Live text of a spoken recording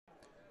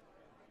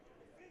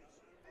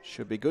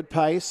Should be good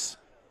pace.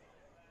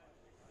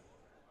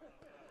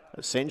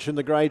 Ascension,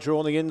 the grey draw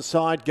on the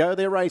inside. Go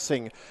there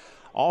racing.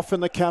 Off in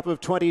the Cup of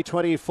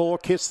 2024,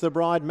 Kiss the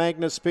Bride,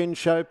 Magnus Spin,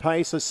 Show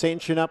Pace,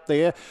 Ascension up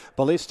there.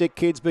 Ballistic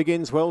Kids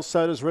begins well,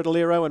 so does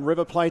Riddlero, and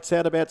River Plate's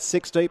out about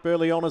 6 deep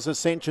early on as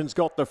Ascension's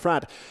got the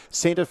front.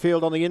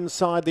 Centrefield on the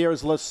inside there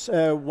is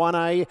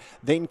 1A,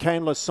 then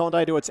came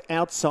Lasonde to its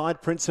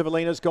outside. Prince of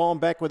Helena's gone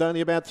back with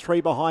only about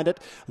 3 behind it.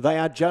 They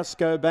are Just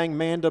Go Bang,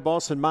 Manda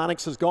Boss, and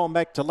Marnix has gone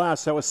back to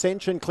last, so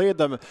Ascension cleared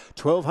them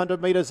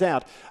 1,200 metres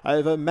out.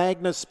 Over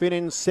Magnus Spin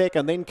in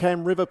second, then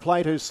came River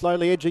Plate, who's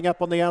slowly edging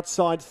up on the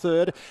outside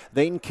third.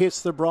 Then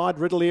Kiss the Bride,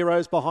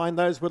 Riddleros behind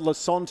those with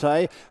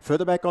Lasonte.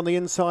 Further back on the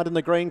inside in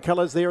the green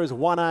colours there is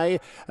 1A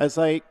as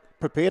they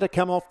prepare to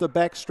come off the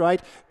back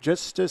straight.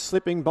 Just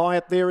slipping by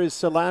it there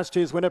is last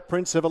year's winner,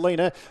 Prince of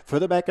Helena.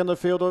 Further back in the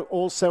field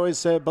also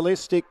is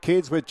Ballistic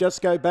Kids with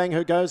Just Go Bang,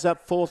 who goes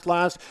up 4th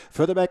last.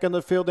 Further back in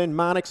the field then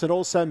Marnix and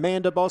also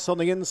Manda Boss on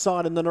the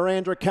inside in the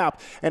Narrandera Cup.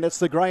 And it's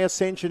the Grey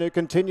Ascension who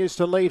continues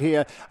to lead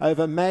here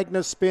over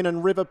Magnus Spin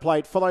and River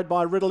Plate, followed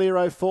by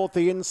Riddlero 4th,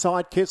 the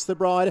inside Kiss the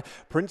Bride.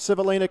 Prince of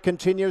Helena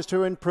continues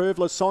to improve.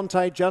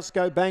 Lasonte, Just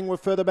Go Bang were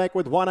further back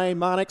with 1A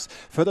Marnix.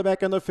 Further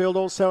back in the field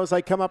also as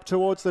they come up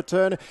towards the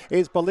turn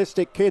is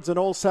Ballistic Kids, and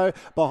also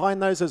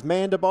behind those is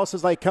Manda Boss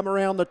as they come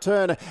around the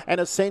turn, and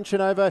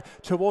Ascension over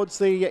towards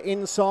the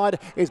inside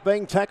is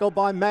being tackled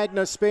by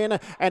Magnus Spin,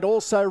 and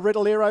also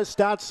Riddlero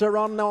starts to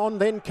run on,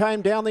 then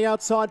came down the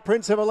outside.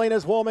 Prince of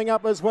Helena's warming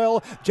up as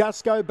well.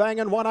 Just Go Bang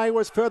and 1A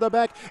was further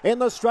back in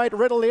the straight.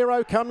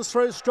 Riddlero comes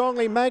through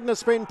strongly. Magnus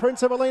Spin,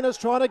 Prince of Helena's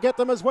trying to get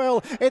them as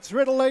well. It's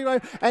Riddlero,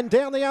 and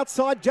down the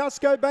outside Just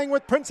Go Bang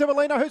with Prince of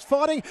Helena, who's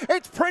fighting.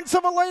 It's Prince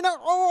of Helena.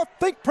 Oh, I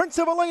think Prince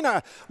of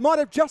Helena might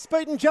have just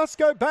beaten Just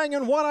Go Bang,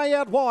 and 1A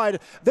out wide.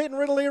 Then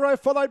Riddlero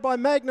followed by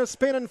Magnus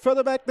Spin, and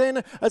further back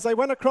then as they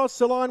went across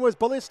the line was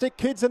Ballistic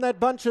Kids in that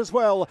bunch as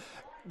well.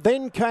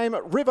 Then came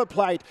River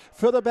Plate.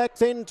 Further back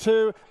then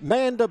to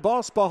Manda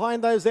Boss.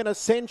 Behind those then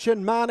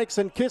Ascension, Marnix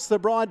and Kiss the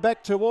Bride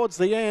back towards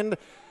the end.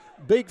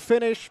 Big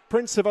finish,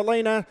 Prince of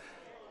Helena.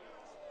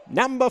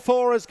 Number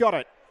 4 has got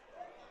it.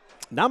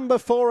 Number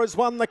 4 has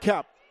won the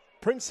Cup.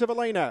 Prince of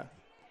Helena.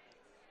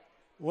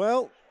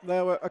 Well,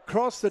 they were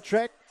across the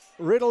track.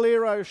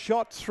 Riddlero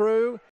shot through.